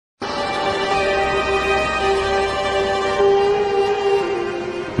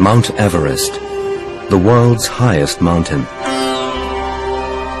Mount Everest, the world's highest mountain.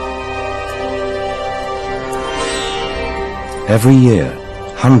 Every year,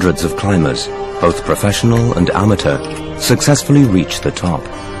 hundreds of climbers, both professional and amateur, successfully reach the top.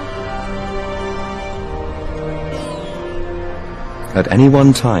 At any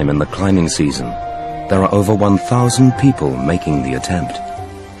one time in the climbing season, there are over 1,000 people making the attempt.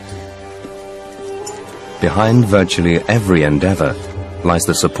 Behind virtually every endeavor lies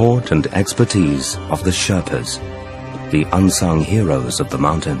the support and expertise of the Sherpas, the unsung heroes of the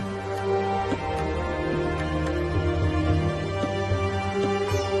mountain.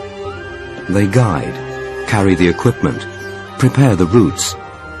 They guide, carry the equipment, prepare the routes,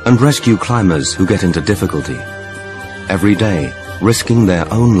 and rescue climbers who get into difficulty, every day risking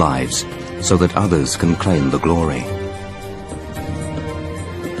their own lives so that others can claim the glory.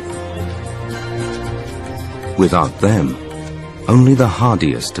 Without them, only the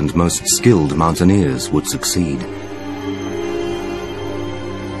hardiest and most skilled mountaineers would succeed.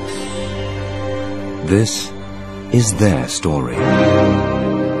 This is their story.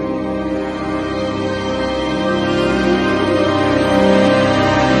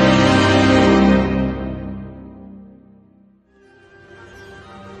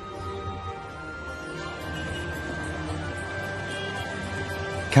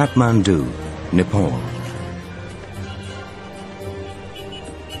 Kathmandu, Nepal.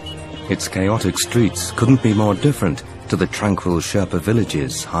 Its chaotic streets couldn't be more different to the tranquil Sherpa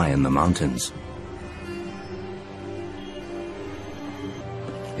villages high in the mountains.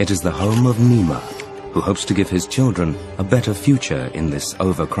 It is the home of Nima, who hopes to give his children a better future in this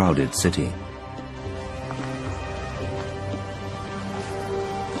overcrowded city.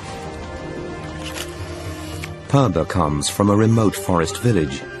 Purba comes from a remote forest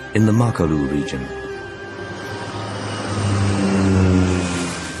village in the Makalu region.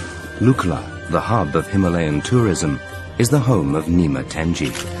 Lukla, the hub of Himalayan tourism, is the home of Nima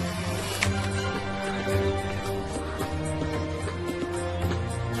Tenji.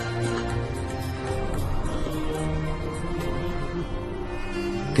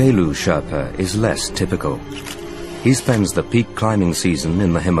 Gelu Sherpa is less typical. He spends the peak climbing season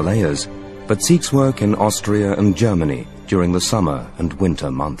in the Himalayas, but seeks work in Austria and Germany during the summer and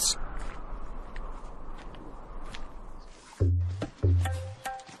winter months.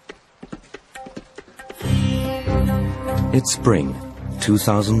 It's spring,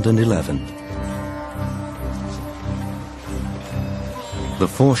 2011. The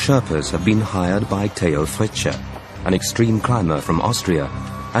four Sherpas have been hired by Theo Fritsche, an extreme climber from Austria,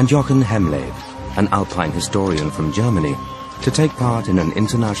 and Jochen Hemleb, an alpine historian from Germany, to take part in an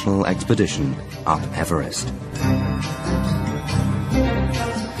international expedition up Everest.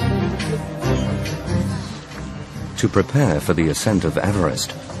 To prepare for the ascent of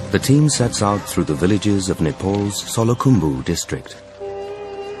Everest, the team sets out through the villages of Nepal's Solukhumbu district.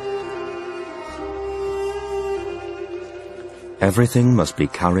 Everything must be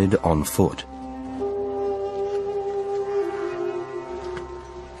carried on foot.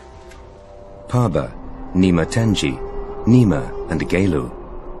 Purba, Nima Tenji, Nima and Gelu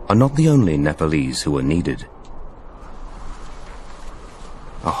are not the only Nepalese who are needed.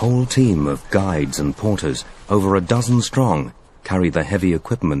 A whole team of guides and porters, over a dozen strong, carry the heavy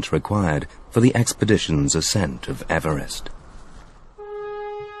equipment required for the expedition's ascent of Everest.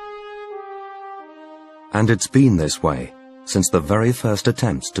 And it's been this way since the very first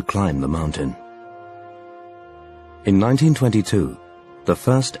attempts to climb the mountain. In 1922, the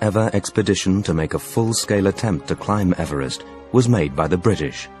first ever expedition to make a full-scale attempt to climb Everest was made by the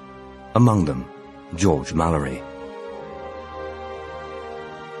British, among them George Mallory.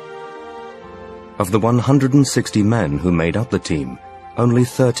 Of the 160 men who made up the team, only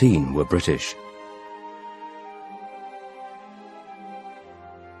 13 were British.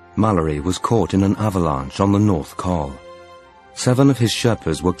 Mallory was caught in an avalanche on the North Col. 7 of his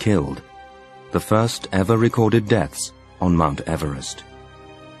Sherpas were killed, the first ever recorded deaths on Mount Everest.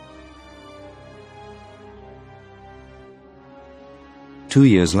 Two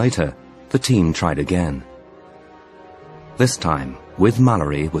years later, the team tried again. This time, with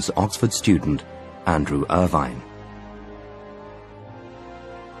Mallory was Oxford student Andrew Irvine.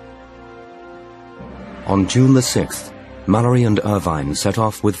 On June the 6th, Mallory and Irvine set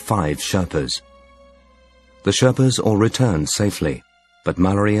off with 5 Sherpas. The Sherpas all returned safely, but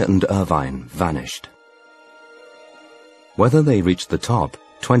Mallory and Irvine vanished. Whether they reached the top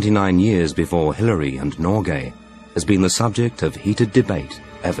 29 years before Hillary and Norgay has been the subject of heated debate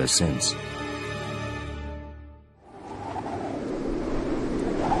ever since.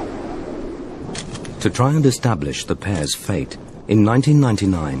 To try and establish the pair's fate, In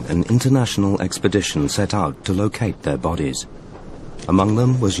 1999, an international expedition set out to locate their bodies. Among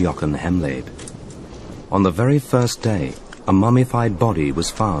them was Jochen Hemleb. On the very first day, a mummified body was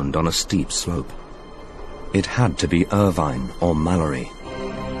found on a steep slope. It had to be Irvine or Mallory.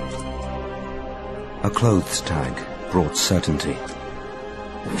 A clothes tag brought certainty.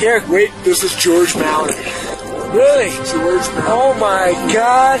 Here, wait, this is George Mallory. Really? George Mallory. Oh my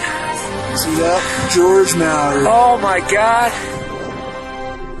God. See that? George Mallory. Oh my God.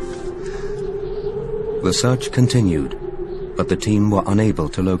 The search continued, but the team were unable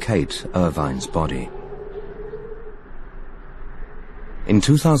to locate Irvine's body. In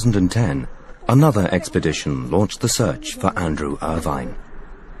 2010, another expedition launched the search for Andrew Irvine.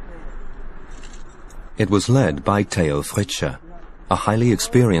 It was led by Theo Fritsche, a highly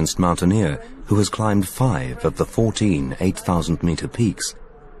experienced mountaineer who has climbed 5 of the 14 8,000-meter peaks,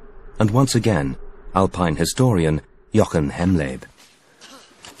 and once again, alpine historian Jochen Hemleb.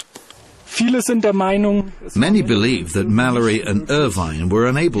 Many believe that Mallory and Irvine were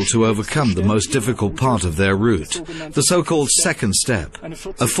unable to overcome the most difficult part of their route, the so-called second step, a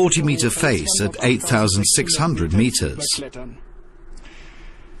 40-meter face at 8,600 meters.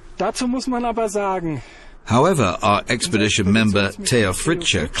 However, our expedition member Theo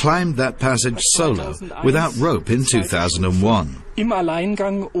Fritsche climbed that passage solo, without rope, in 2001.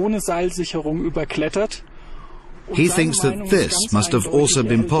 He thinks that this must have also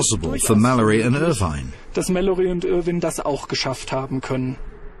been possible for Mallory and Irvine.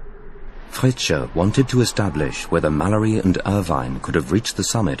 Fritsche wanted to establish whether Mallory and Irvine could have reached the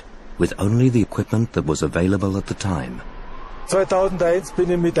summit with only the equipment that was available at the time. In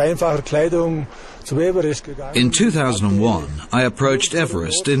 2001, I approached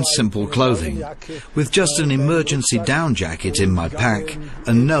Everest in simple clothing, with just an emergency down jacket in my pack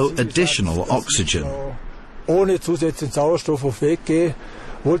and no additional oxygen. I wanted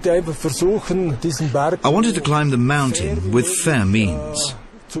to climb the mountain with fair means.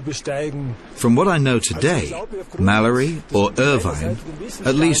 From what I know today, Mallory or Irvine,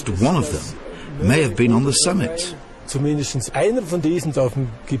 at least one of them, may have been on the summit.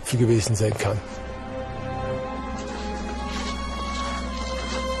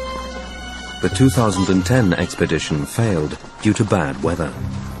 The 2010 expedition failed due to bad weather.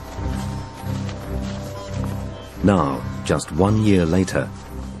 Now, just 1 year later,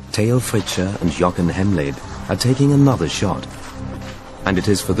 Theo Fritsche and Jochen Hemleb are taking another shot. And it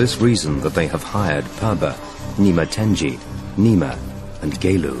is for this reason that they have hired Perba, Nima Tenji, Nima, and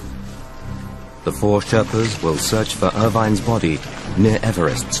Gelu. The 4 Sherpas will search for Irvine's body near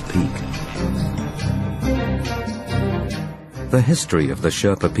Everest's peak. The history of the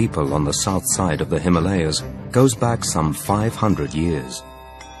Sherpa people on the south side of the Himalayas goes back some 500 years.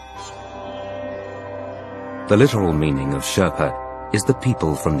 The literal meaning of Sherpa is the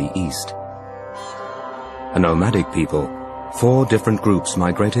people from the east. A nomadic people, 4 different groups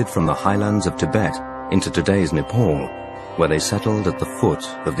migrated from the highlands of Tibet into today's Nepal, where they settled at the foot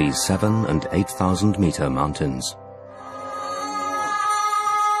of these 7,000 and 8,000 meter mountains.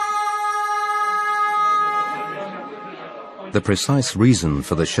 The precise reason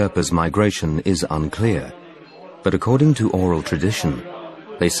for the Sherpas' migration is unclear, but according to oral tradition,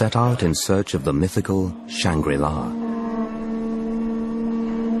 they set out in search of the mythical Shangri-La.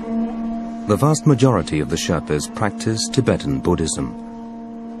 The vast majority of the Sherpas practice Tibetan Buddhism.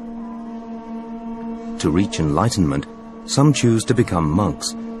 To reach enlightenment, some choose to become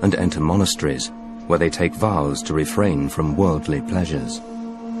monks and enter monasteries, where they take vows to refrain from worldly pleasures.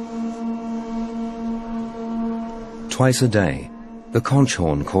 Twice a day, the conch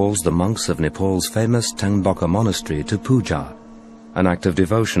horn calls the monks of Nepal's famous Tenboka monastery to puja, an act of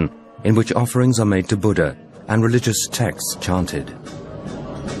devotion in which offerings are made to Buddha and religious texts chanted.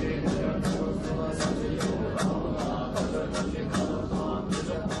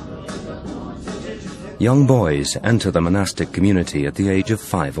 Young boys enter the monastic community at the age of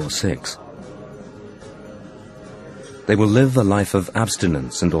 5 or 6. They will live a life of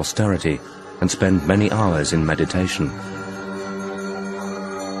abstinence and austerity and spend many hours in meditation.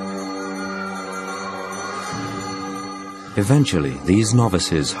 Eventually, these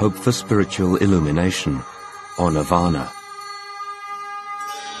novices hope for spiritual illumination, or nirvana.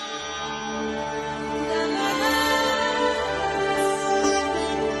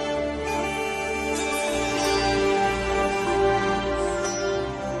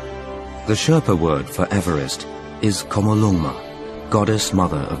 The Sherpa word for Everest is Komolungma, goddess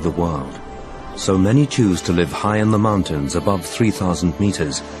mother of the world. So many choose to live high in the mountains above 3,000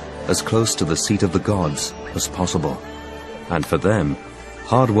 meters, as close to the seat of the gods as possible. And for them,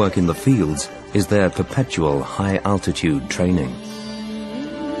 hard work in the fields is their perpetual high-altitude training.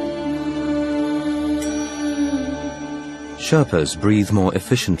 Sherpas breathe more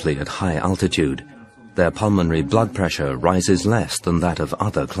efficiently at high altitude. Their pulmonary blood pressure rises less than that of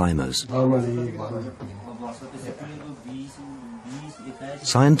other climbers.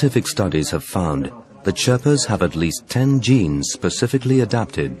 Scientific studies have found that Sherpas have at least 10 genes specifically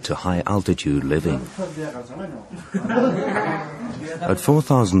adapted to high-altitude living. At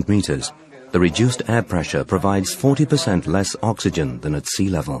 4,000 meters, the reduced air pressure provides 40% less oxygen than at sea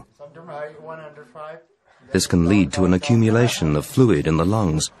level. This can lead to an accumulation of fluid in the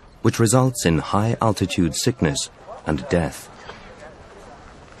lungs, which results in high-altitude sickness and death.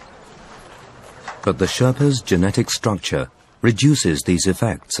 But the Sherpa's genetic structure reduces these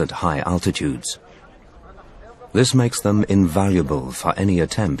effects at high altitudes. This makes them invaluable for any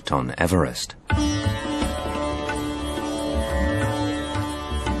attempt on Everest.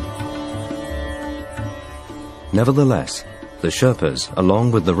 Nevertheless, the Sherpas,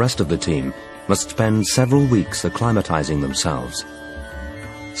 along with the rest of the team, must spend several weeks acclimatizing themselves.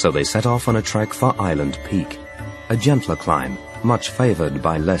 So they set off on a trek for Island Peak, a gentler climb, much favored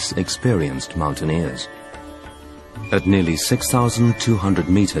by less experienced mountaineers. At nearly 6,200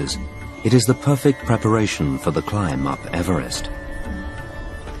 meters, it is the perfect preparation for the climb up Everest.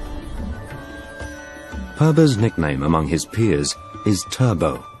 Perba's nickname among his peers is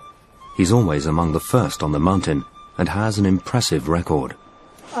Turbo. He's always among the first on the mountain and has an impressive record.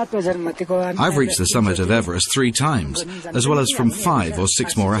 I've reached the summit of Everest 3 times, as well as from 5 or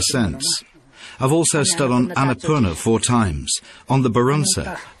 6 more ascents. I've also stood on Annapurna 4 times, on the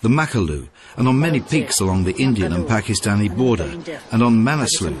Barunsa, the Makalu, and on many peaks along the Indian and Pakistani border, and on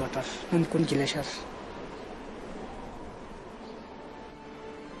Manaslu.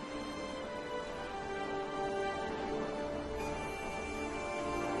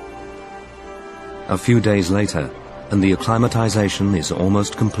 A few days later, and the acclimatization is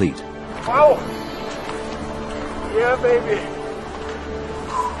almost complete. Wow! Yeah, baby.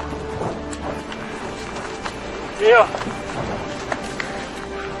 Yeah.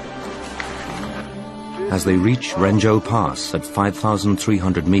 As they reach Renjo Pass at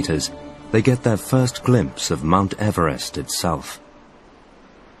 5,300 meters, they get their first glimpse of Mount Everest itself.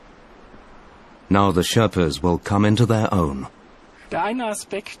 Now the Sherpas will come into their own. One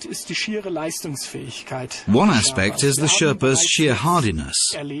aspect is the Sherpas' sheer hardiness.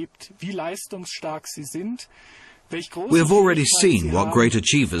 We have already seen what great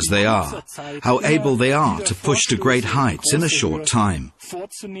achievers they are, how able they are to push to great heights in a short time.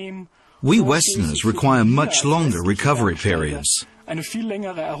 We Westerners require much longer recovery periods. The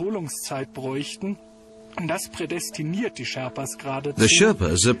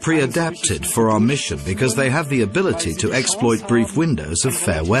Sherpas are pre-adapted for our mission because they have the ability to exploit brief windows of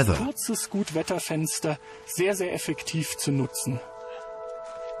fair weather.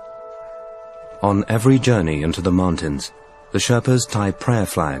 On every journey into the mountains, the Sherpas tie prayer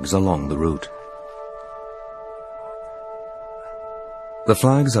flags along the route. The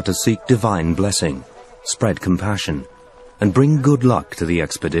flags are to seek divine blessing, spread compassion, and bring good luck to the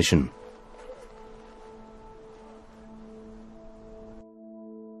expedition.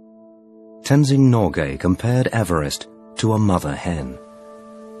 Tenzing Norgay compared Everest to a mother hen.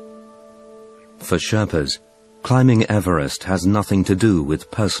 For Sherpas, climbing Everest has nothing to do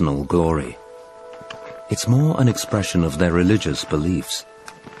with personal glory. It's more an expression of their religious beliefs.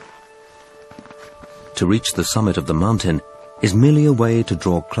 To reach the summit of the mountain is merely a way to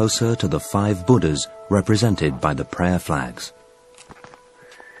draw closer to the 5 Buddhas represented by the prayer flags.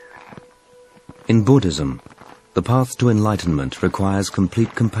 In Buddhism, the path to enlightenment requires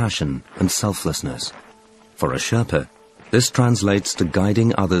complete compassion and selflessness. For a Sherpa, this translates to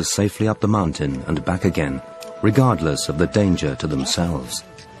guiding others safely up the mountain and back again, regardless of the danger to themselves.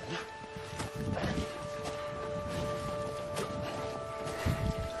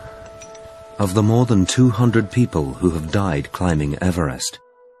 Of the more than 200 people who have died climbing Everest,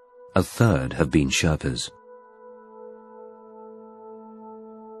 a third have been Sherpas.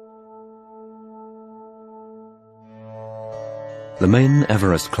 The main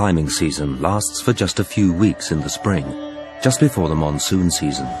Everest climbing season lasts for just a few weeks in the spring, just before the monsoon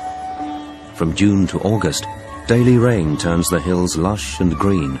season. From June to August, daily rain turns the hills lush and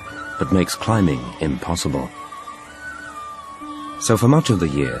green, but makes climbing impossible. So for much of the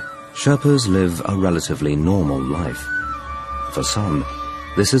year, Sherpas live a relatively normal life. For some,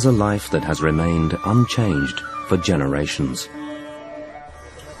 this is a life that has remained unchanged for generations.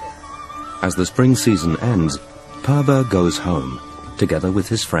 As the spring season ends, Perba goes home, together with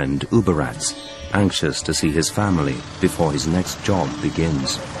his friend Uberats, anxious to see his family before his next job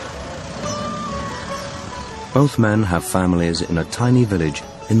begins. Both men have families in a tiny village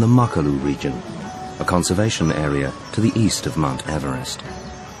in the Makalu region, a conservation area to the east of Mount Everest.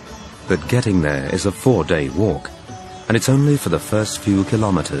 But getting there is a 4-day walk, and it's only for the first few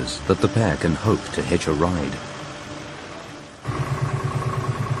kilometers that the pair can hope to hitch a ride.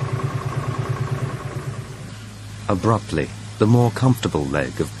 Abruptly, the more comfortable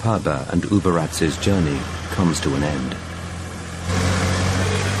leg of Perba and Uberatz's journey comes to an end.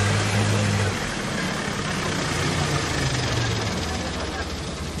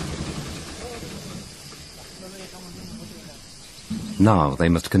 Now they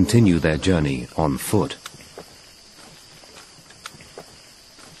must continue their journey on foot.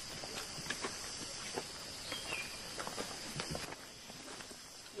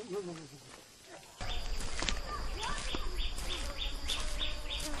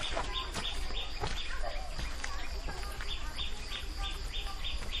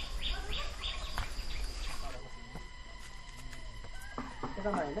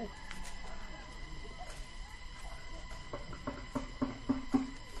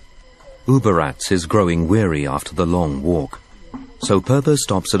 Uberatz is growing weary after the long walk, so Perba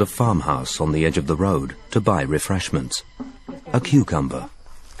stops at a farmhouse on the edge of the road to buy refreshments. A cucumber.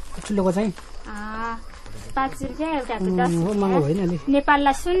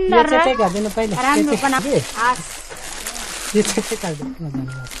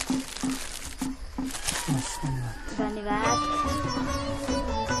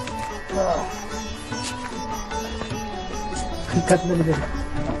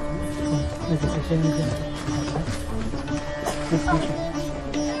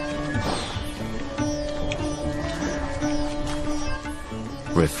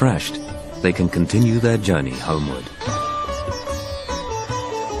 Refreshed, they can continue their journey homeward.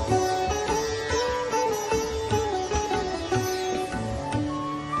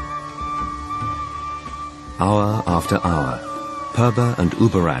 Hour after hour, Perba and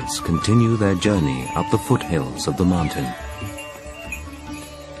Uberatz continue their journey up the foothills of the mountain.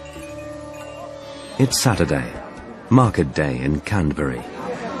 It's Saturday, market day in Canterbury.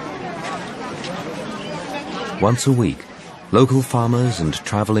 Once a week, local farmers and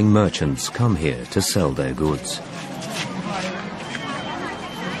travelling merchants come here to sell their goods.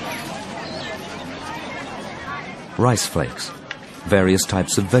 Rice flakes, various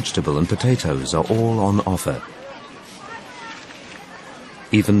types of vegetable and potatoes are all on offer.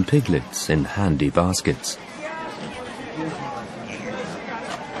 Even piglets in handy baskets.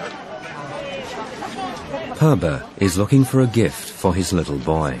 Perba is looking for a gift for his little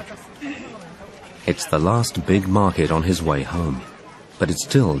boy. It's the last big market on his way home, but it's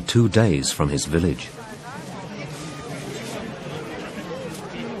still 2 days from his village.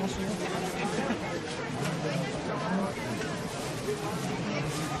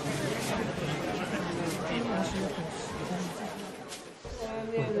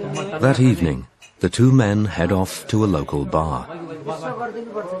 That evening, the two men head off to a local bar.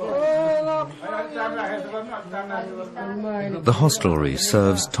 The hostelry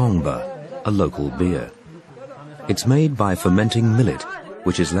serves tongba, a local beer. It's made by fermenting millet,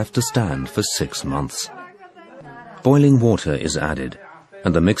 which is left to stand for 6 months. Boiling water is added,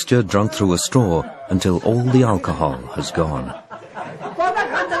 and the mixture drunk through a straw until all the alcohol has gone.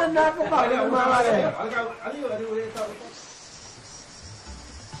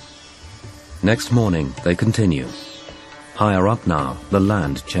 Next morning, they continue. Higher up now, the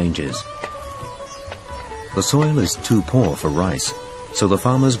land changes. The soil is too poor for rice, so the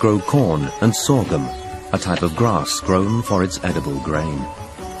farmers grow corn and sorghum, a type of grass grown for its edible grain.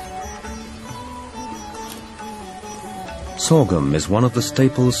 Sorghum is one of the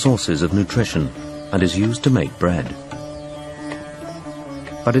staple sources of nutrition and is used to make bread.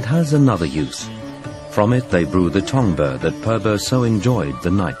 But it has another use. From it they brew the tongba that Perba so enjoyed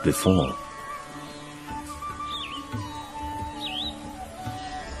the night before.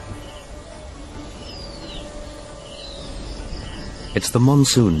 It's the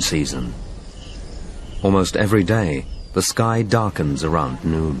monsoon season. Almost every day, the sky darkens around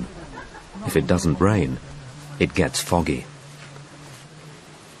noon. If it doesn't rain, it gets foggy.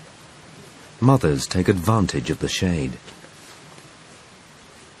 Mothers take advantage of the shade.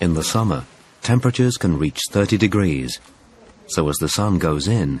 In the summer, temperatures can reach 30 degrees, so as the sun goes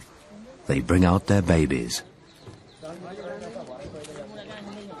in, they bring out their babies.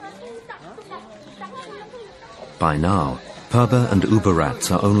 By now, Perba and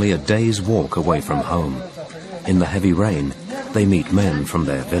Uberatz are only a day's walk away from home. In the heavy rain, they meet men from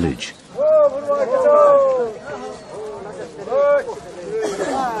their village.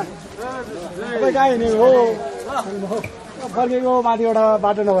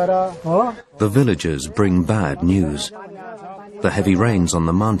 The villagers bring bad news. The heavy rains on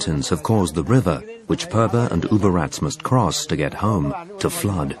the mountains have caused the river, which Purba and Uberats must cross to get home, to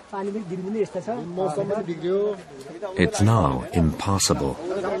flood. It's now impassable.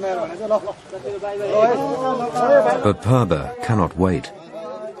 But Purba cannot wait.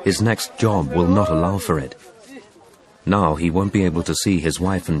 His next job will not allow for it. Now he won't be able to see his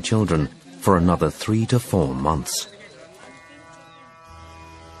wife and children for another 3 to 4 months.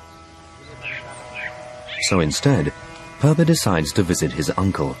 So instead, Purba decides to visit his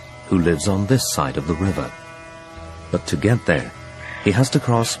uncle, who lives on this side of the river. But to get there, he has to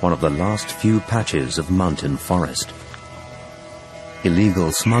cross one of the last few patches of mountain forest.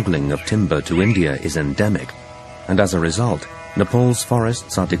 Illegal smuggling of timber to India is endemic, and as a result, Nepal's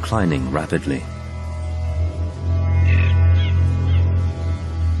forests are declining rapidly.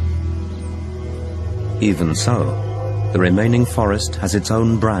 Even so, the remaining forest has its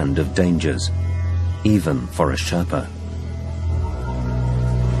own brand of dangers, even for a Sherpa.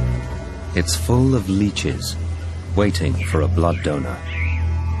 It's full of leeches, waiting for a blood donor.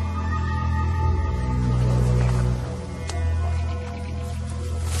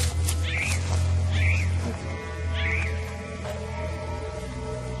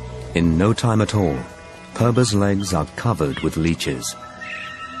 In no time at all, Purba's legs are covered with leeches.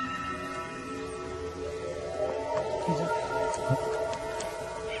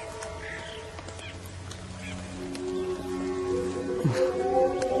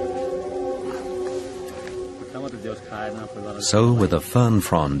 So, with a fern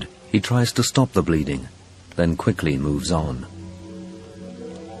frond, he tries to stop the bleeding, then quickly moves on.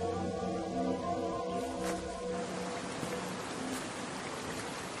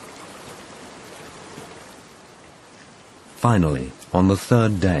 Finally, on the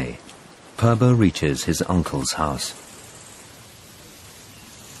 3rd day, Purba reaches his uncle's house.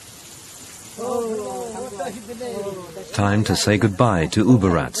 Time to say goodbye to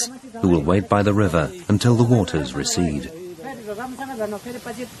Uberats, who will wait by the river until the waters recede.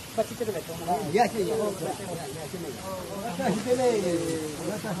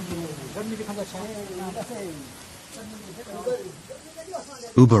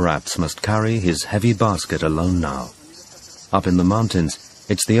 Uberats must carry his heavy basket alone now. Up in the mountains,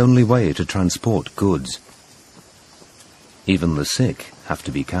 it's the only way to transport goods. Even the sick have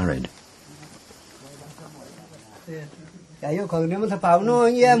to be carried.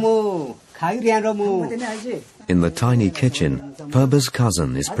 In the tiny kitchen, Purba's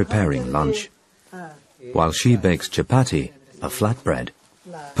cousin is preparing lunch. While she bakes chapati, a flatbread,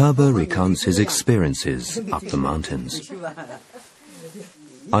 Purba recounts his experiences up the mountains.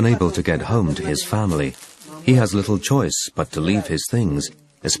 Unable to get home to his family, he has little choice but to leave his things,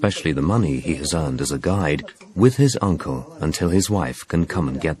 especially the money he has earned as a guide, with his uncle until his wife can come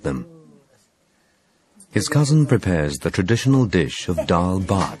and get them. His cousin prepares the traditional dish of dal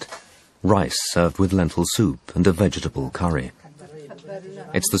bhat, rice served with lentil soup and a vegetable curry.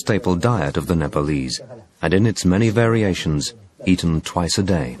 It's the staple diet of the Nepalese, and in its many variations, eaten twice a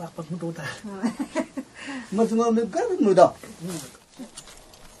day.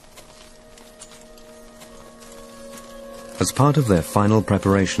 As part of their final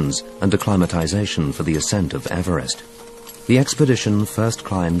preparations and acclimatization for the ascent of Everest, the expedition first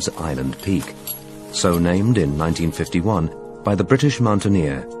climbs Island Peak, so named in 1951 by the British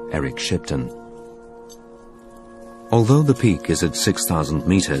mountaineer Eric Shipton. Although the peak is at 6,000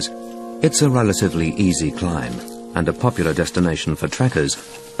 meters, it's a relatively easy climb and a popular destination for trekkers,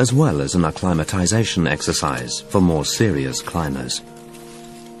 as well as an acclimatization exercise for more serious climbers.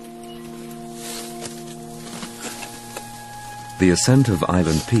 The ascent of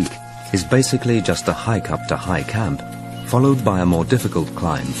Island Peak is basically just a hike up to High Camp, followed by a more difficult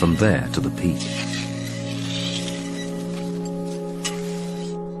climb from there to the peak.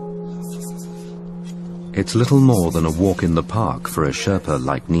 It's little more than a walk in the park for a Sherpa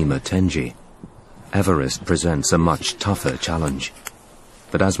like Nima Tenji. Everest presents a much tougher challenge.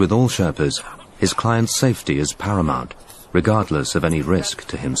 But as with all Sherpas, his client's safety is paramount, regardless of any risk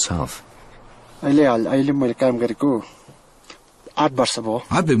to himself. I've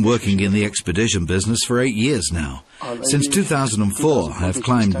been working in the expedition business for 8 years now. Since 2004, I have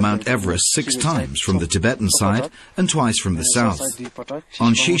climbed Mount Everest 6 times from the Tibetan side and twice from the south.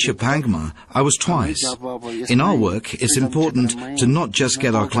 On Shisha Pangma, I was twice. In our work, it's important to not just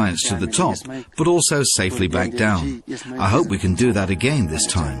get our clients to the top, but also safely back down. I hope we can do that again this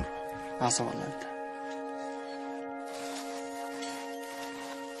time.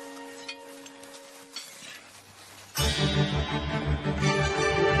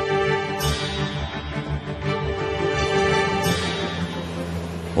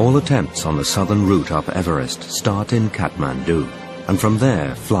 All attempts on the southern route up Everest start in Kathmandu, and from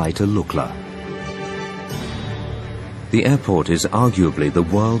there fly to Lukla. The airport is arguably the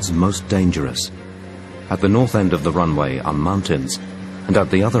world's most dangerous. At the north end of the runway are mountains, and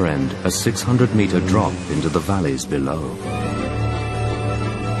at the other end a 600-meter drop into the valleys below.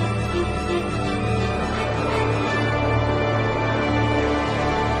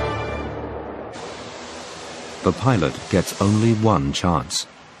 The pilot gets only one chance.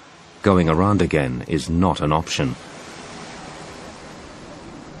 Going around again is not an option.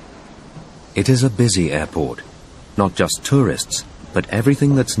 It is a busy airport. Not just tourists, but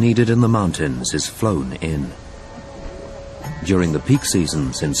everything that's needed in the mountains is flown in. During the peak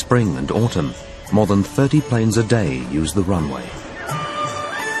seasons in spring and autumn, more than 30 planes a day use the runway.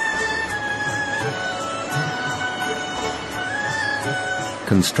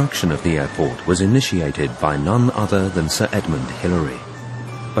 Construction of the airport was initiated by none other than Sir Edmund Hillary.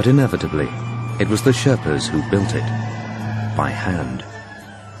 But inevitably, it was the Sherpas who built it, by hand.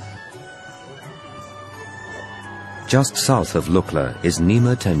 Just south of Lukla is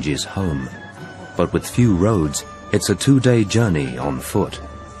Nima Tenji's home, but with few roads, it's a 2-day journey on foot.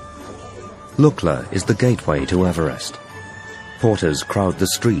 Lukla is the gateway to Everest. Porters crowd the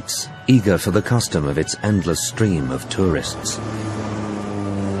streets, eager for the custom of its endless stream of tourists.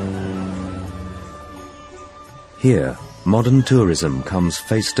 Here, modern tourism comes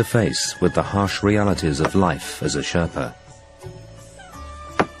face to face with the harsh realities of life as a Sherpa.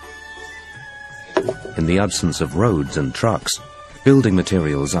 In the absence of roads and trucks, building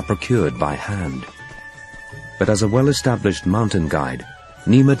materials are procured by hand. But as a well-established mountain guide,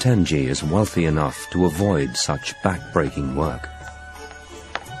 Nima Tenji is wealthy enough to avoid such back-breaking work.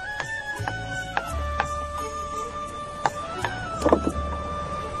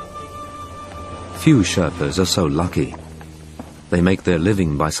 Few Sherpas are so lucky. They make their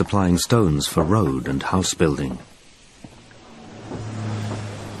living by supplying stones for road and house building.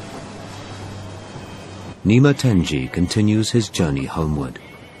 Nima Tenji continues his journey homeward.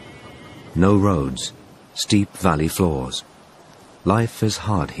 No roads, steep valley floors. Life is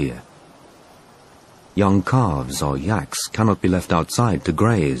hard here. Young calves or yaks cannot be left outside to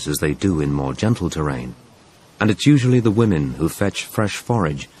graze as they do in more gentle terrain, and it's usually the women who fetch fresh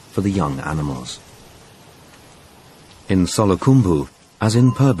forage for the young animals. In Solukhumbu, as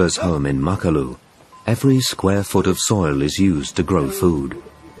in Purba's home in Makalu, every square foot of soil is used to grow food.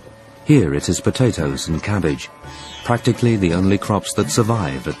 Here it is potatoes and cabbage, practically the only crops that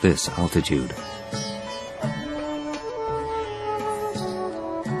survive at this altitude.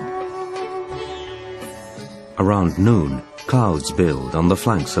 Around noon, clouds build on the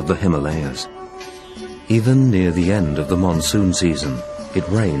flanks of the Himalayas. Even near the end of the monsoon season, it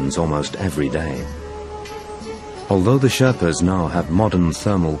rains almost every day. Although the Sherpas now have modern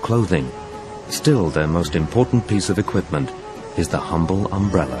thermal clothing, still their most important piece of equipment is the humble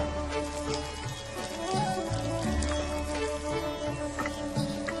umbrella.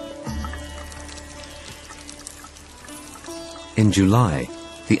 In July,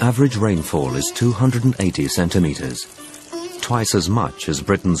 the average rainfall is 280 centimeters, twice as much as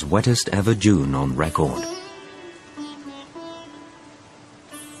Britain's wettest ever June on record.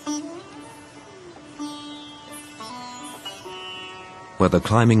 Whether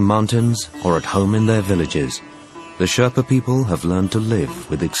climbing mountains or at home in their villages, the Sherpa people have learned to live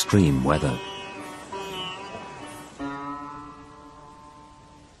with extreme weather.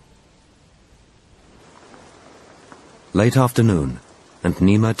 Late afternoon, and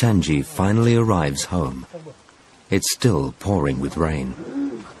Nima Tenji finally arrives home. It's still pouring with rain.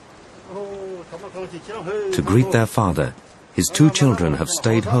 To greet their father, his 2 children have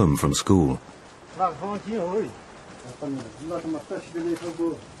stayed home from school.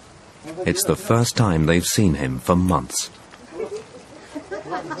 It's the first time they've seen him for months.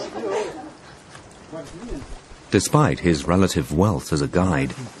 Despite his relative wealth as a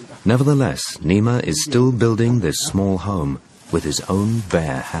guide, nevertheless, Nima is still building this small home with his own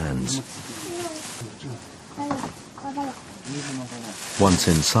bare hands. Once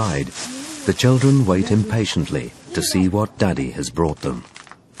inside, the children wait impatiently to see what Daddy has brought them.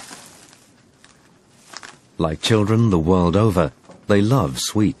 Like children the world over, they love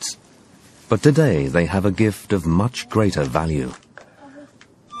sweets. But today they have a gift of much greater value.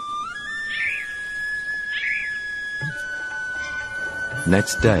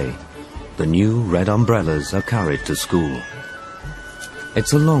 Next day, the new red umbrellas are carried to school.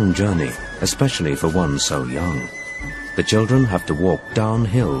 It's a long journey, especially for one so young. The children have to walk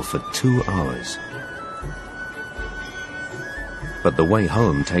downhill for 2 hours. But the way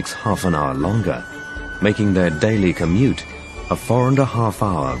home takes half an hour longer, making their daily commute a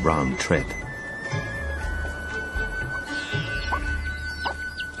 4.5-hour round trip.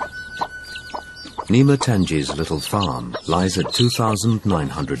 Nima Tenji's little farm lies at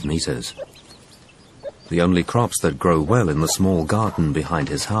 2,900 meters. The only crops that grow well in the small garden behind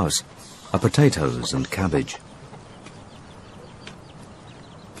his house are potatoes and cabbage.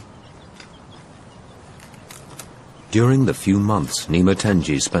 During the few months Nima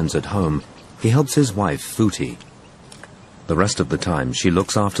Tenji spends at home, he helps his wife Futi. The rest of the time she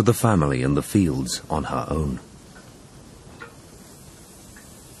looks after the family in the fields on her own.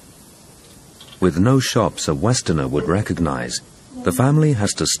 With no shops a Westerner would recognize, the family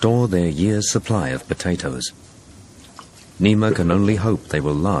has to store their year's supply of potatoes. Nima can only hope they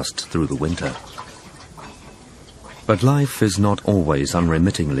will last through the winter. But life is not always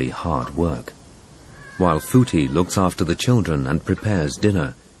unremittingly hard work. While Futi looks after the children and prepares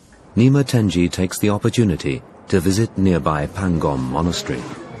dinner, Nima Tenji takes the opportunity to visit nearby Pangom Monastery.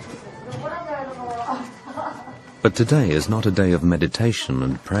 But today is not a day of meditation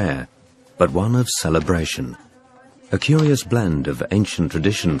and prayer, but one of celebration, a curious blend of ancient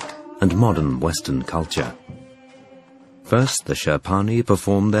tradition and modern Western culture. First, the Sherpani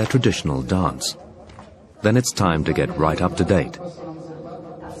perform their traditional dance. Then it's time to get right up to date.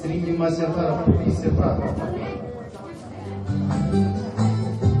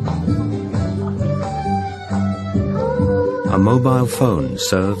 A mobile phone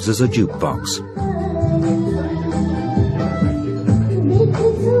serves as a jukebox.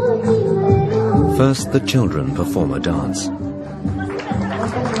 First, the children perform a dance.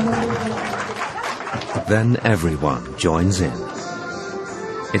 Then everyone joins in.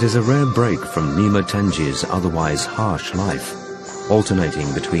 It is a rare break from Nima Tenji's otherwise harsh life,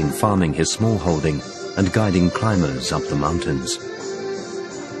 alternating between farming his small holding and guiding climbers up the mountains.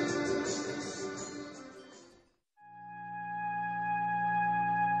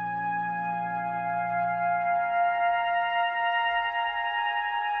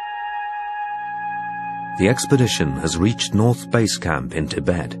 The expedition has reached North Base Camp in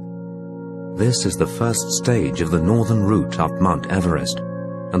Tibet. This is the first stage of the northern route up Mount Everest,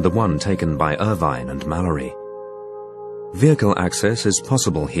 and the one taken by Irvine and Mallory. Vehicle access is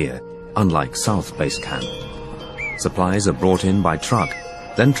possible here, unlike South Base Camp. Supplies are brought in by truck,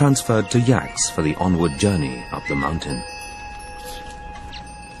 then transferred to yaks for the onward journey up the mountain.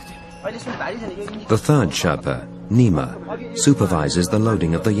 The third Sherpa, Nima, supervises the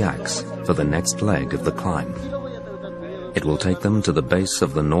loading of the yaks for the next leg of the climb. It will take them to the base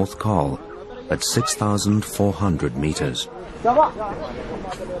of the North Col at 6,400 meters.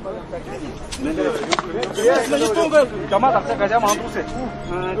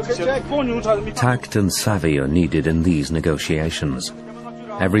 Tact and savvy are needed in these negotiations.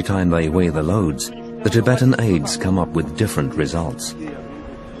 Every time they weigh the loads, the Tibetan aides come up with different results.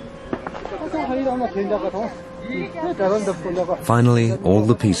 Finally, all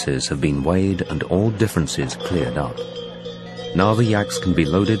the pieces have been weighed and all differences cleared up. Now the yaks can be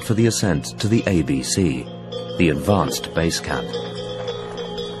loaded for the ascent to the ABC, the Advanced Base Camp.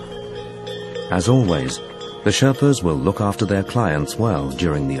 As always, the Sherpas will look after their clients well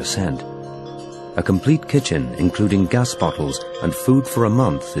during the ascent. A complete kitchen, including gas bottles and food for a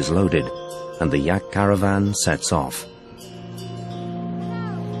month, is loaded, and the yak caravan sets off.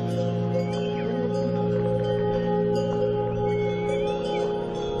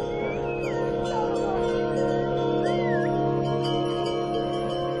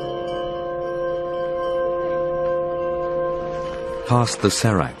 Past the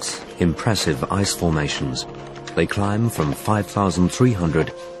seracs, impressive ice formations, they climb from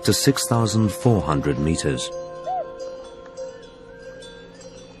 5,300 to 6,400 meters.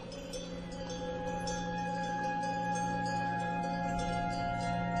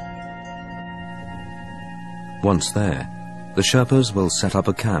 Once there, the Sherpas will set up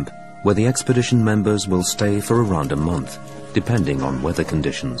a camp where the expedition members will stay for around a month, depending on weather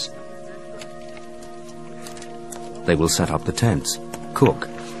conditions. They will set up the tents, cook,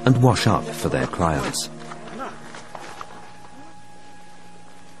 and wash up for their clients.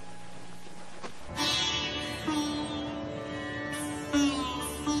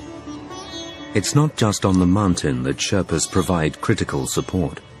 It's not just on the mountain that Sherpas provide critical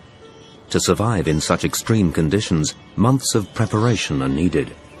support. To survive in such extreme conditions, months of preparation are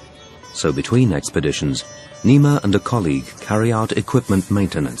needed. So between expeditions, Nima and a colleague carry out equipment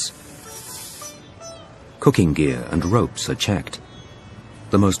maintenance. Cooking gear and ropes are checked.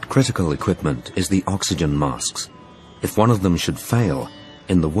 The most critical equipment is the oxygen masks. If one of them should fail,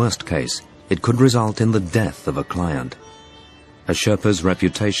 in the worst case, it could result in the death of a client. A Sherpa's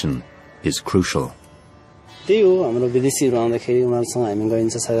reputation is crucial.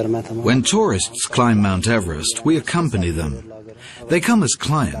 When tourists climb Mount Everest, we accompany them. They come as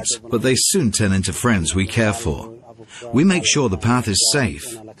clients, but they soon turn into friends we care for. We make sure the path is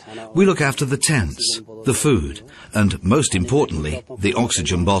safe. We look after the tents, the food, and most importantly, the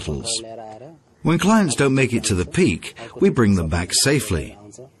oxygen bottles. When clients don't make it to the peak, we bring them back safely.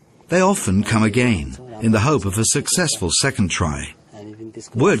 They often come again, in the hope of a successful second try.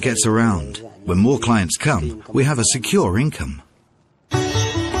 Word gets around. When more clients come, we have a secure income.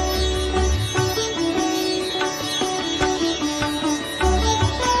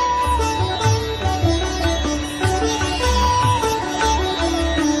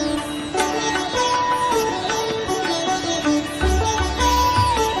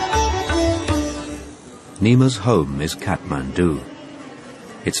 Nima's home is Kathmandu.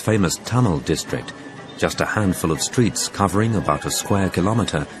 Its famous tunnel district, just a handful of streets covering about a square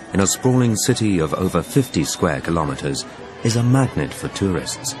kilometre in a sprawling city of over 50 square kilometres, is a magnet for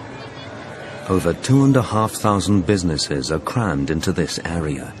tourists. Over 2,500 businesses are crammed into this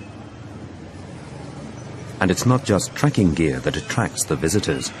area. And it's not just trekking gear that attracts the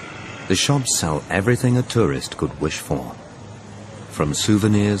visitors. The shops sell everything a tourist could wish for. From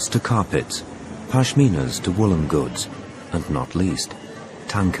souvenirs to carpets, pashminas to woolen goods, and not least,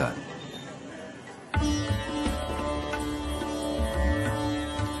 tanka.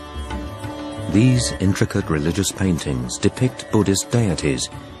 These intricate religious paintings depict Buddhist deities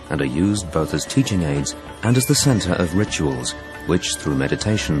and are used both as teaching aids and as the center of rituals, which, through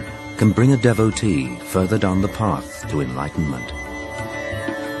meditation, can bring a devotee further down the path to enlightenment.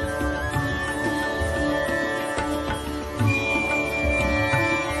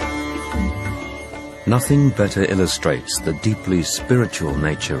 Nothing better illustrates the deeply spiritual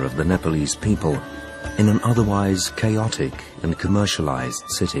nature of the Nepalese people in an otherwise chaotic and commercialized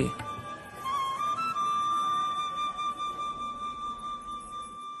city.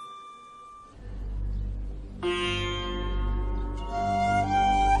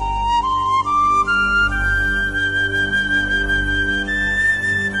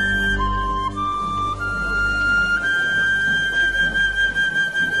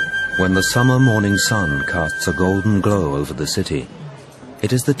 When the summer morning sun casts a golden glow over the city,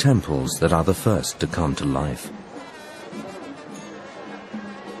 it is the temples that are the first to come to life.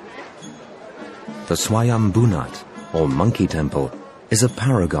 The Swayambhunat, or Monkey Temple, is a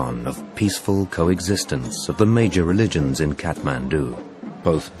paragon of peaceful coexistence of the major religions in Kathmandu.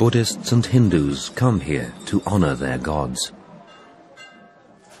 Both Buddhists and Hindus come here to honor their gods.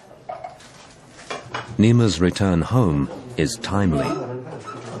 Nima's return home is timely.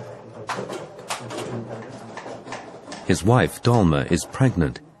 His wife, Dolma, is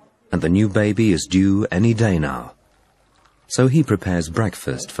pregnant, and the new baby is due any day now. So he prepares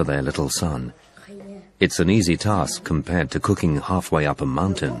breakfast for their little son. It's an easy task compared to cooking halfway up a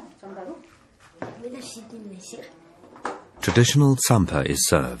mountain. Traditional tsampa is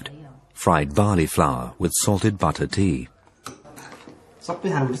served, fried barley flour with salted butter tea.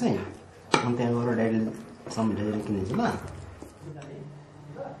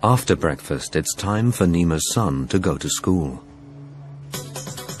 After breakfast, it's time for Nima's son to go to school.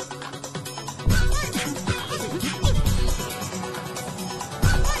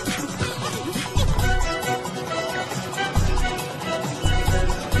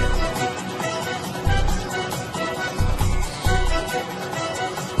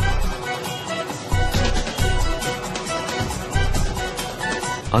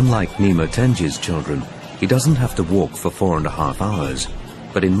 Unlike Nima Tenji's children, he doesn't have to walk for 4.5 hours.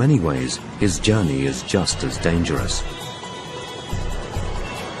 But in many ways, his journey is just as dangerous.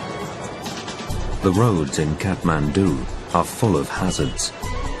 The roads in Kathmandu are full of hazards.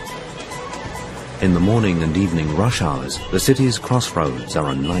 In the morning and evening rush hours, the city's crossroads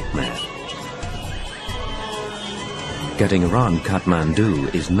are a nightmare. Getting around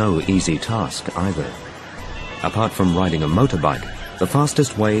Kathmandu is no easy task either. Apart from riding a motorbike, the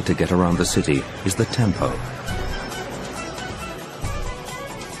fastest way to get around the city is the tempo.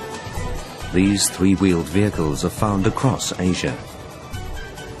 These three-wheeled vehicles are found across Asia.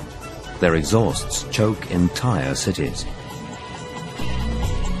 Their exhausts choke entire cities.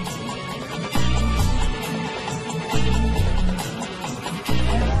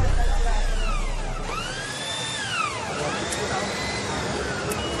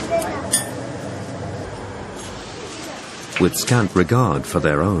 With scant regard for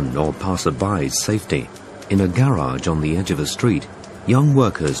their own or passer-by's safety, in a garage on the edge of a street, young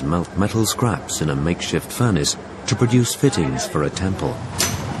workers melt metal scraps in a makeshift furnace to produce fittings for a temple.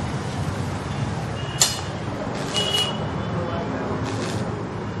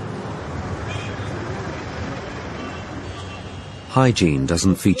 Hygiene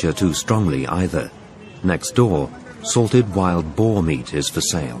doesn't feature too strongly either. Next door, salted wild boar meat is for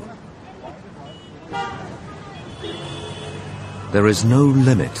sale. There is no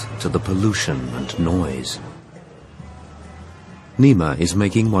limit to the pollution and noise. Nima is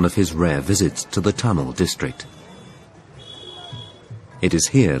making one of his rare visits to the Tamil district. It is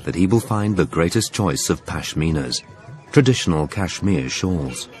here that he will find the greatest choice of pashminas, traditional Kashmir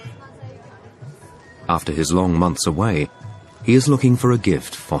shawls. After his long months away, he is looking for a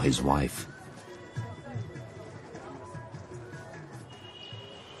gift for his wife.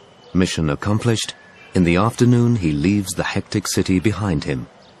 Mission accomplished, in the afternoon he leaves the hectic city behind him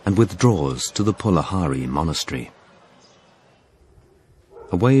and withdraws to the Pulahari monastery.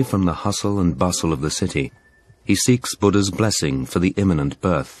 Away from the hustle and bustle of the city, he seeks Buddha's blessing for the imminent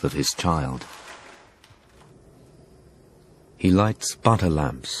birth of his child. He lights butter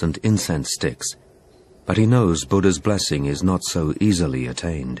lamps and incense sticks, but he knows Buddha's blessing is not so easily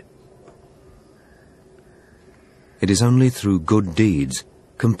attained. It is only through good deeds,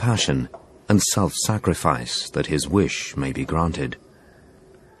 compassion, and self-sacrifice that his wish may be granted.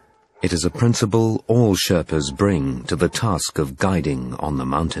 It is a principle all Sherpas bring to the task of guiding on the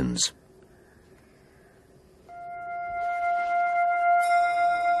mountains.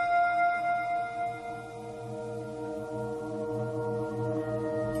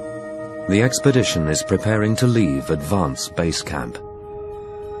 The expedition is preparing to leave Advance Base Camp.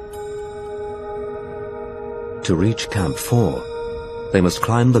 To reach Camp 4, they must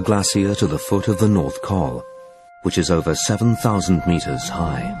climb the glacier to the foot of the North Col, which is over 7,000 meters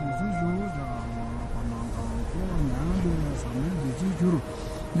high.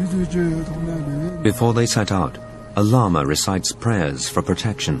 Before they set out, a lama recites prayers for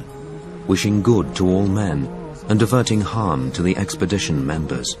protection, wishing good to all men and averting harm to the expedition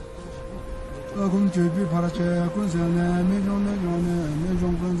members.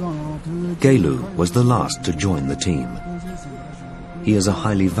 Gelu was the last to join the team. He is a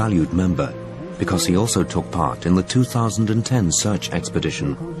highly valued member because he also took part in the 2010 search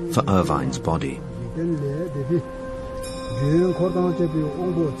expedition for Irvine's body.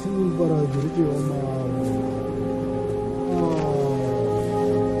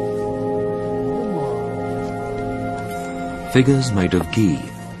 Figures made of ghee,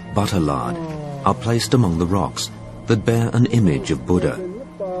 butter lard, are placed among the rocks that bear an image of Buddha.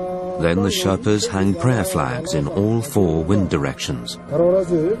 Then the Sherpas hang prayer flags in all 4 wind directions. A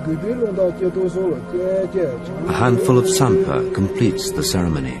handful of sampa completes the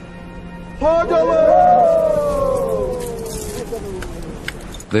ceremony.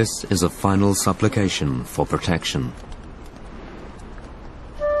 This is a final supplication for protection.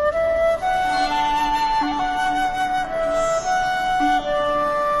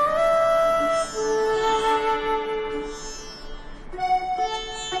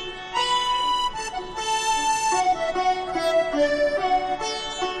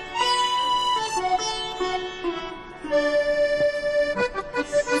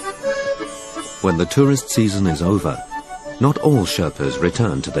 When the tourist season is over, not all Sherpas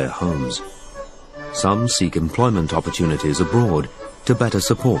return to their homes. Some seek employment opportunities abroad to better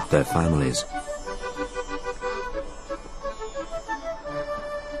support their families.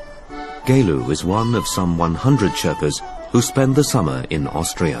 Gelu is one of some 100 Sherpas who spend the summer in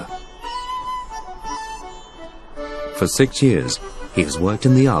Austria. For 6 years, he has worked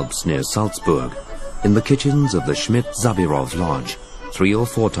in the Alps near Salzburg, in the kitchens of the Schmidt-Zabirov Lodge, 3 or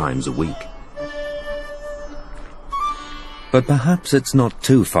 4 times a week. But perhaps it's not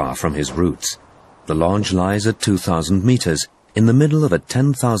too far from his roots. The lodge lies at 2,000 meters in the middle of a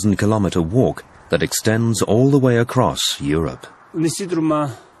 10,000-kilometer walk that extends all the way across Europe.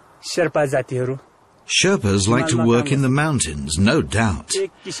 Sherpas like to work in the mountains, no doubt.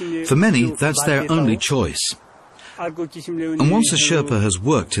 For many, that's their only choice. And once a Sherpa has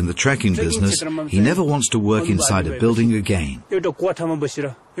worked in the trekking business, he never wants to work inside a building again. Most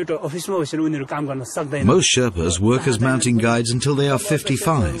Sherpas work as mountain guides until they are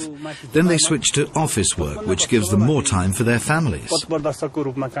 55. Then they switch to office work, which gives them more time for their families. The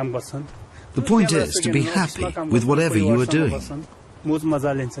point is to be happy with whatever you are doing.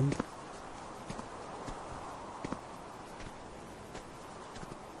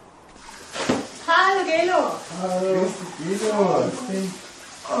 Hallo Gelo.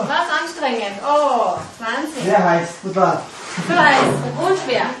 Was anstrengend. Oh, Wahnsinn. Sehr heiß, total. Zu heiß und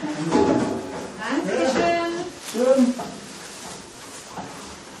schwer. Dankeschön. Schön.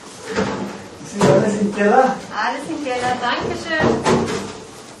 Ist alles im Keller? Alles im Keller, Dankeschön.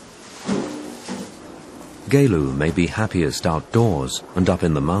 Gelu may be happiest outdoors and up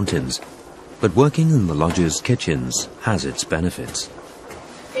in the mountains, But working in the lodge's kitchens has its benefits.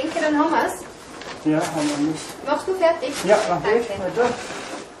 Denke, dann haben wir's. Ja, haben wir nicht. Machst du fertig? Ja, mach ich. Danke.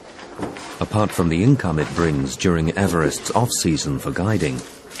 Apart from the income it brings during Everest's off-season for guiding,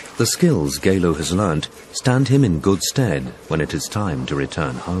 the skills Gelo has learnt stand him in good stead when it is time to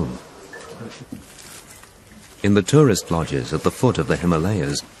return home. In the tourist lodges at the foot of the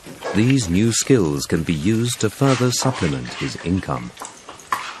Himalayas, these new skills can be used to further supplement his income.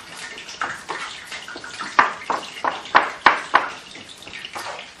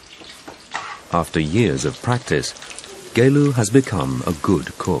 After years of practice, Gelo has become a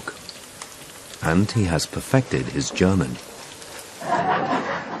good cook. And he has perfected his German.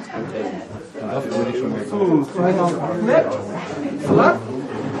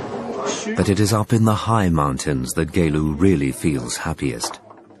 But it is up in the high mountains that Gelo really feels happiest.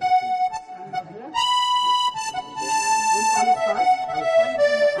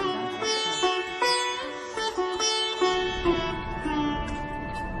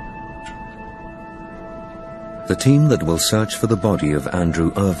 The team that will search for the body of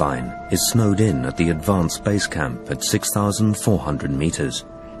Andrew Irvine is snowed in at the advanced base camp at 6,400 meters.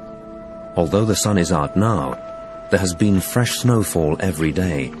 Although the sun is out now, there has been fresh snowfall every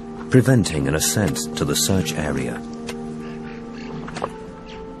day, preventing an ascent to the search area.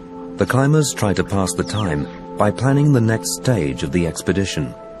 The climbers try to pass the time by planning the next stage of the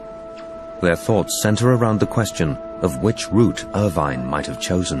expedition. Their thoughts center around the question of which route Irvine might have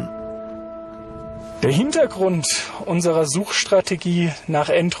chosen. Der Hintergrund unserer Suchstrategie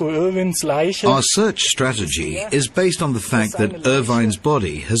nach Andrew Irvines Leiche. Our search strategy is based on the fact that Irvine's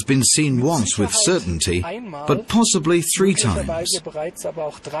body has been seen once with certainty, but possibly 3 times. Bereits aber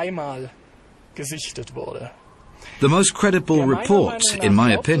auch 3-mal gesichtet wurde. The most credible report, in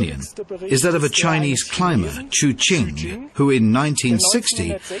my opinion, is that of a Chinese climber, Chu Qing, who in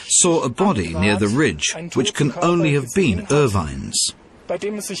 1960 saw a body near the ridge which can only have been Irvine's.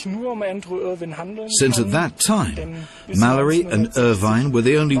 Since at that time, Mallory and Irvine were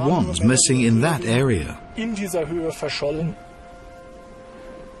the only ones missing in that area.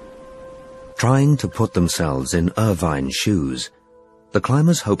 Trying to put themselves in Irvine's shoes, the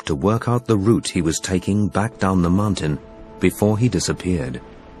climbers hoped to work out the route he was taking back down the mountain before he disappeared.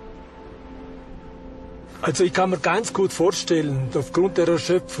 Also ich kann mir ganz gut vorstellen, aufgrund der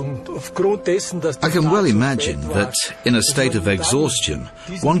Erschöpfung, aufgrund dessen, dass I can well imagine that, in a state of exhaustion,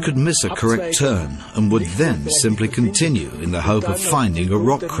 one could miss a correct turn and would then simply continue in the hope of finding a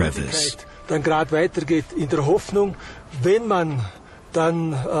rock crevice. Dann gerade weitergeht in der Hoffnung, wenn man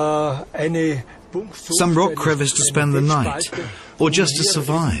dann eine some rock crevice to spend the night, or just to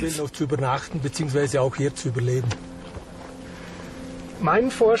survive. Zu übernachten beziehungsweise auch hier zu überleben. Mein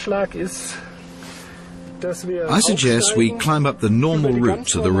Vorschlag ist, I suggest we climb up the normal route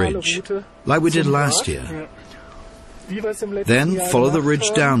to the ridge, like we did last year. Then follow the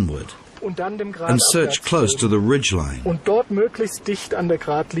ridge downward and search close to the ridgeline. Und dort möglichst dicht an der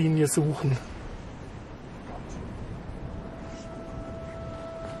Gradlinie suchen.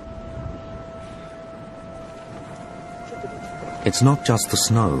 It's not just the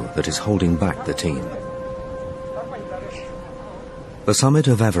snow that is holding back the team. The summit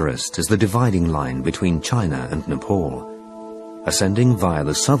of Everest is the dividing line between China and Nepal. Ascending via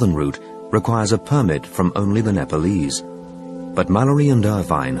the southern route requires a permit from only the Nepalese, but Mallory and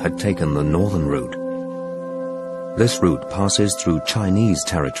Irvine had taken the northern route. This route passes through Chinese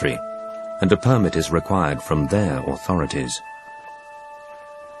territory, and a permit is required from their authorities.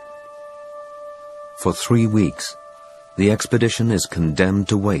 For 3 weeks, the expedition is condemned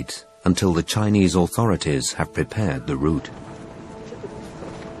to wait until the Chinese authorities have prepared the route.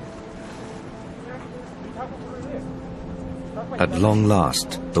 At long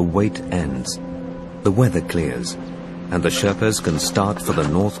last, the wait ends, the weather clears, and the Sherpas can start for the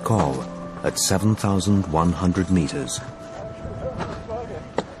North Col at 7,100 meters.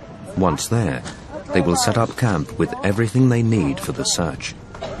 Once there, they will set up camp with everything they need for the search.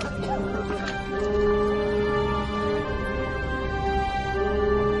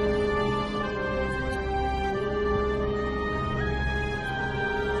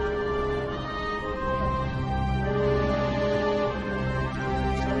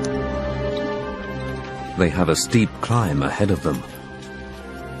 They have a steep climb ahead of them.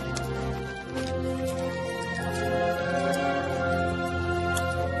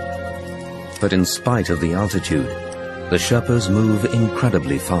 But in spite of the altitude, the Sherpas move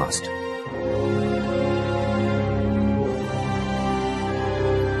incredibly fast.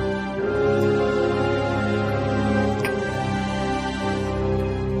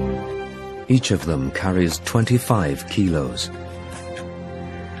 Each of them carries 25 kilos.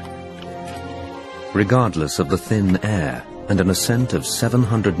 Regardless of the thin air and an ascent of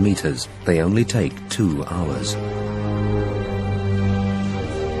 700 meters, they only take 2 hours.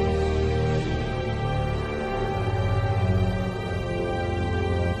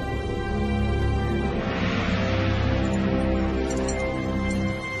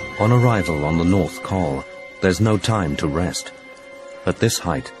 On arrival on the North Col, there's no time to rest. At this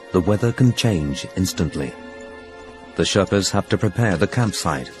height, the weather can change instantly. The Sherpas have to prepare the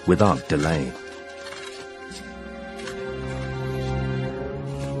campsite without delay.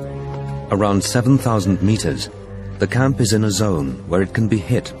 Around 7,000 meters, the camp is in a zone where it can be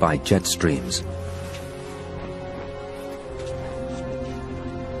hit by jet streams.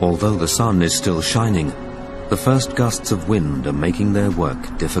 Although the sun is still shining, the first gusts of wind are making their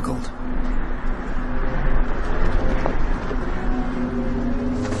work difficult.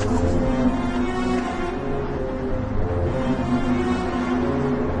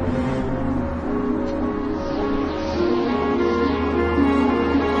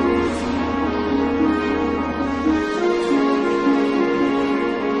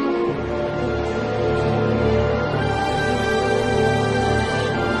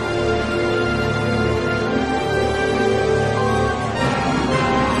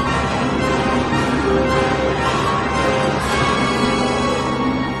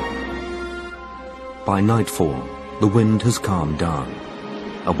 By nightfall, the wind has calmed down,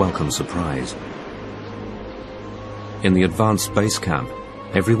 a welcome surprise. In the advanced base camp,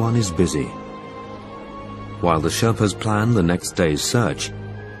 everyone is busy. While the Sherpas plan the next day's search,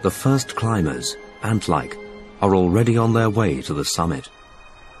 the first climbers, ant-like, are already on their way to the summit.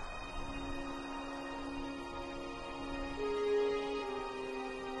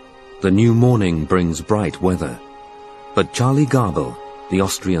 The new morning brings bright weather, but Charlie Gabel, the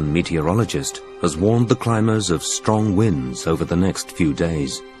Austrian meteorologist, has warned the climbers of strong winds over the next few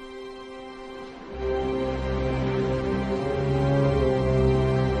days.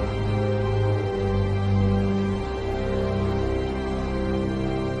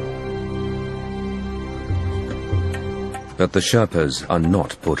 But the Sherpas are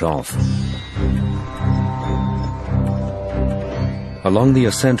not put off. Along the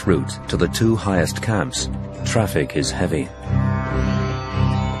ascent route to the 2 highest camps, traffic is heavy.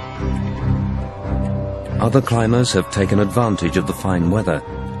 Other climbers have taken advantage of the fine weather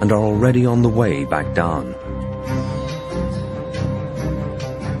and are already on the way back down.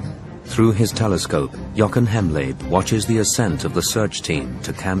 Through his telescope, Jochen Hemleb watches the ascent of the search team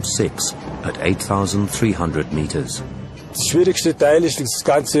to Camp 6 at 8,300 meters.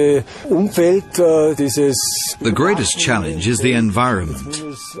 The greatest challenge is the environment.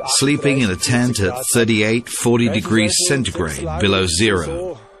 Sleeping in a tent at 38-40 degrees centigrade below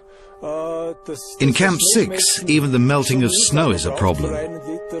zero. In Camp 6, even the melting of snow is a problem.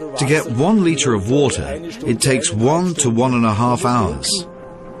 To get 1 liter of water, it takes 1 to 1.5 hours.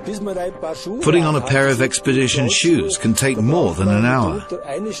 Putting on a pair of expedition shoes can take more than an hour.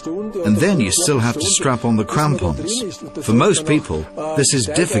 And then you still have to strap on the crampons. For most people, this is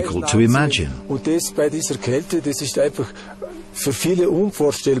difficult to imagine.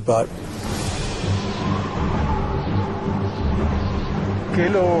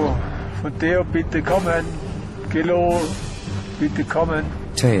 Kilo, von Theo, bitte kommen. Kilo, bitte kommen.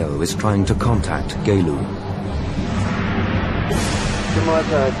 Theo is trying to contact Gelu.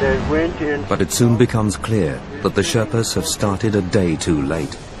 But it soon becomes clear that the Sherpas have started a day too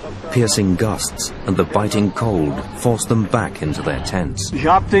late. Piercing gusts and the biting cold force them back into their tents. Ich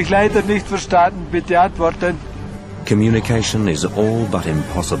hab dich leider nicht verstanden. Bitte antworten. Communication is all but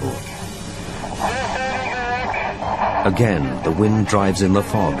impossible. Again, the wind drives in the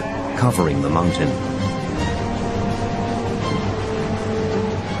fog, covering the mountain.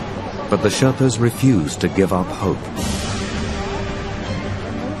 But the Sherpas refuse to give up hope.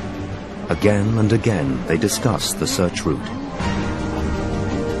 Again and again, they discuss the search route.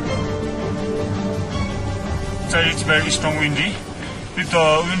 It's very strong windy. With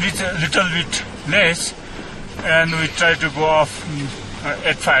the wind is a little bit less, and we try to go off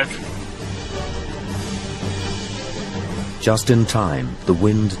at 5. Just in time, the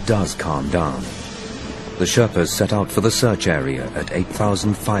wind does calm down. The Sherpas set out for the search area at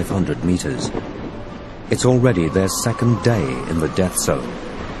 8,500 meters. It's already their second day in the death zone.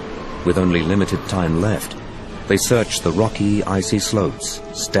 With only limited time left, they search the rocky, icy slopes,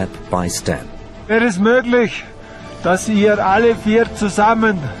 step by step. Wäre es möglich, dass ihr alle 4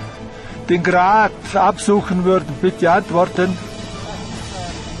 zusammen den Grat absuchen würden? Bitte antworten.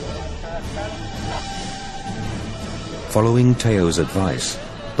 Following Theo's advice,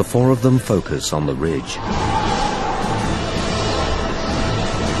 the 4 of them focus on the ridge.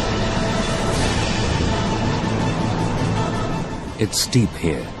 It's steep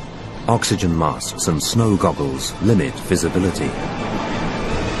here. Oxygen masks and snow goggles limit visibility.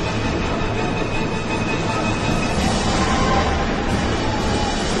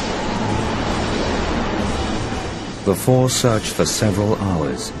 The four search for several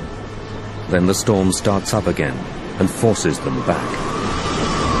hours. Then the storm starts up again and forces them back.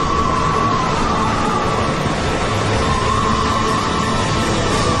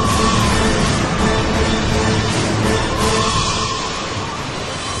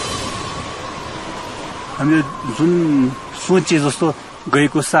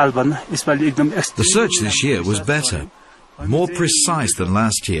 The search this year was better, more precise than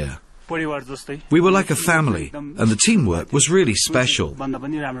last year. We were like a family, and the teamwork was really special.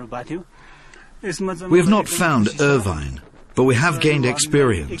 We have not found Irvine, but we have gained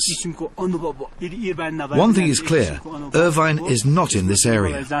experience. One thing is clear, Irvine is not in this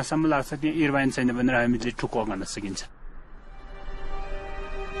area.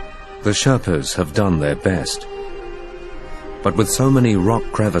 The Sherpas have done their best. But with so many rock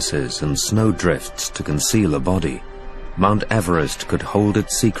crevices and snow drifts to conceal a body, Mount Everest could hold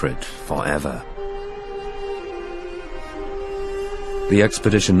its secret forever. The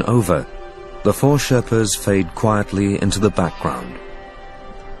expedition over, the four Sherpas fade quietly into the background.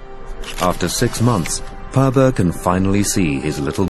 After 6 months, Perber can finally see his little